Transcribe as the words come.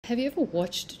Have you ever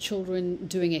watched children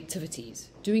doing activities,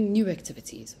 doing new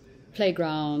activities,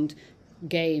 playground,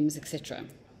 games, etc.?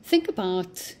 Think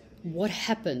about what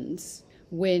happens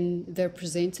when they're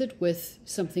presented with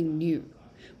something new,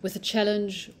 with a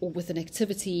challenge or with an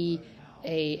activity,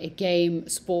 a game,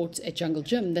 sport, a jungle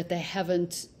gym that they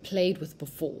haven't played with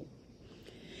before.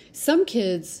 Some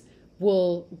kids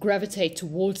will gravitate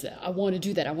towards that. I want to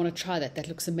do that. I want to try that. That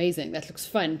looks amazing. That looks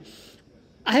fun.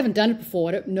 I haven't done it before.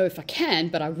 I don't know if I can,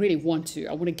 but I really want to.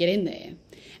 I want to get in there.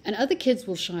 And other kids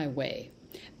will shy away.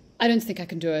 I don't think I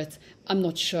can do it. I'm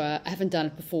not sure. I haven't done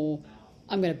it before.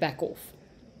 I'm going to back off.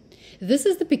 This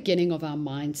is the beginning of our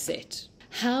mindset.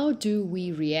 How do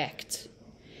we react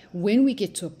when we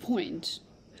get to a point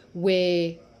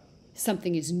where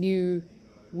something is new,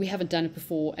 we haven't done it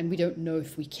before, and we don't know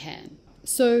if we can?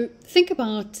 So think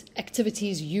about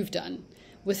activities you've done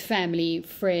with family,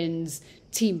 friends,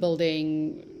 team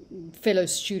building, fellow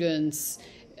students,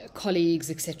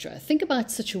 colleagues, etc. Think about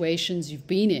situations you've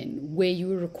been in where you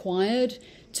were required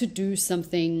to do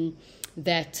something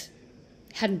that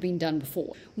hadn't been done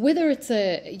before. Whether it's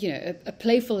a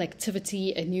playful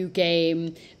activity, a new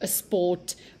game, a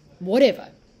sport, whatever.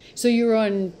 So you're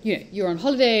on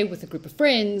holiday with a group of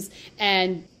friends,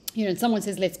 and someone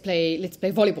says let's play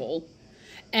volleyball.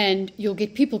 And you'll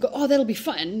get people go, oh, that'll be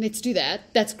fun. Let's do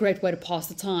that. That's a great way to pass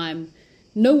the time.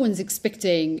 No one's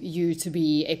expecting you to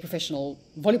be a professional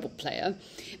volleyball player,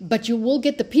 but you will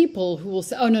get the people who will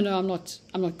say, oh, no, I'm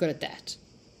not good at that.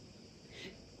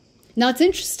 Now, it's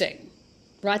interesting,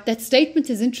 right? That statement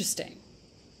is interesting.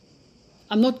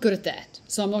 I'm not good at that,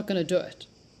 so I'm not going to do it.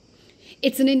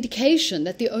 It's an indication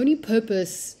that the only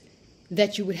purpose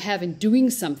that you would have in doing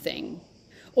something,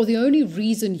 or the only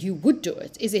reason you would do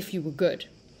it, is if you were good.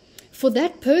 For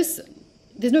that person,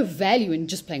 there's no value in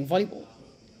just playing volleyball.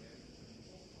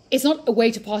 It's not a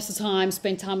way to pass the time,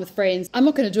 spend time with friends. I'm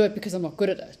not going to do it because I'm not good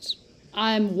at it.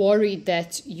 I'm worried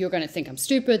that you're going to think I'm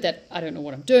stupid, that I don't know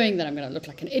what I'm doing, that I'm going to look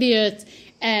like an idiot,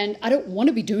 and I don't want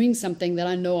to be doing something that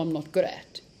I know I'm not good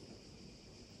at.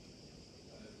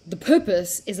 The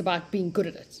purpose is about being good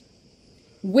at it.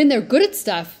 When they're good at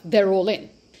stuff, they're all in.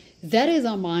 That is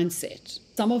our mindset.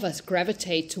 Some of us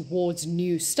gravitate towards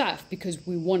new stuff because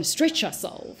we want to stretch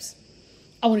ourselves.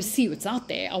 I want to see what's out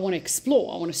there. I want to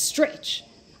explore. I want to stretch.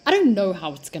 I don't know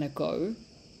how it's going to go.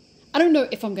 I don't know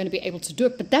if I'm going to be able to do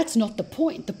it, but that's not the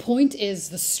point. The point is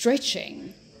the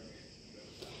stretching.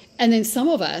 And then some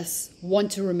of us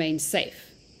want to remain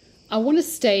safe. I want to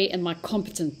stay in my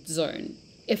competent zone.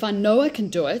 If I know I can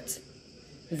do it,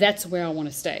 that's where I want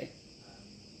to stay.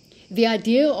 The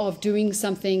idea of doing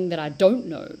something that I don't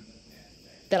know,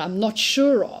 that I'm not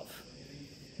sure of,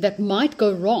 that might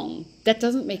go wrong, that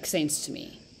doesn't make sense to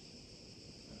me.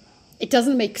 It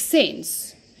doesn't make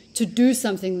sense to do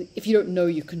something if you don't know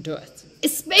you can do it.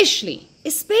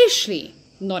 Especially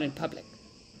not in public.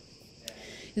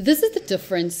 This is the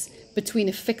difference between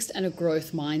a fixed and a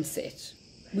growth mindset.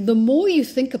 The more you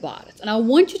think about it, and I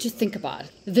want you to think about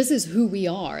it, this is who we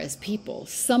are as people.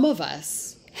 Some of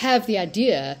us have the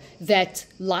idea that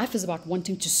life is about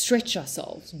wanting to stretch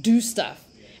ourselves, do stuff.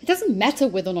 It doesn't matter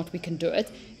whether or not we can do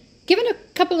it. Given a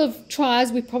couple of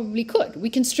tries, we probably could. We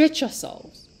can stretch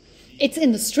ourselves. It's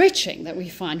in the stretching that we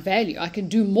find value. I can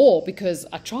do more because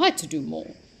I tried to do more.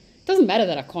 It doesn't matter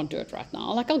that I can't do it right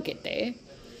now. I'll get there.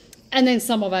 And then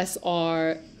some of us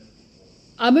are,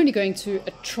 I'm only going to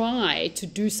try to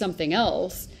do something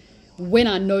else when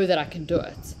I know that I can do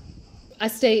it. I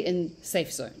stay in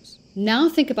safe zones. Now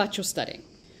think about your studying.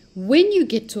 When you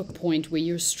get to a point where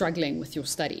you're struggling with your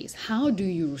studies, how do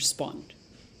you respond?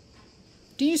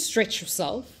 Do you stretch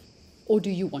yourself, or do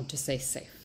you want to stay safe?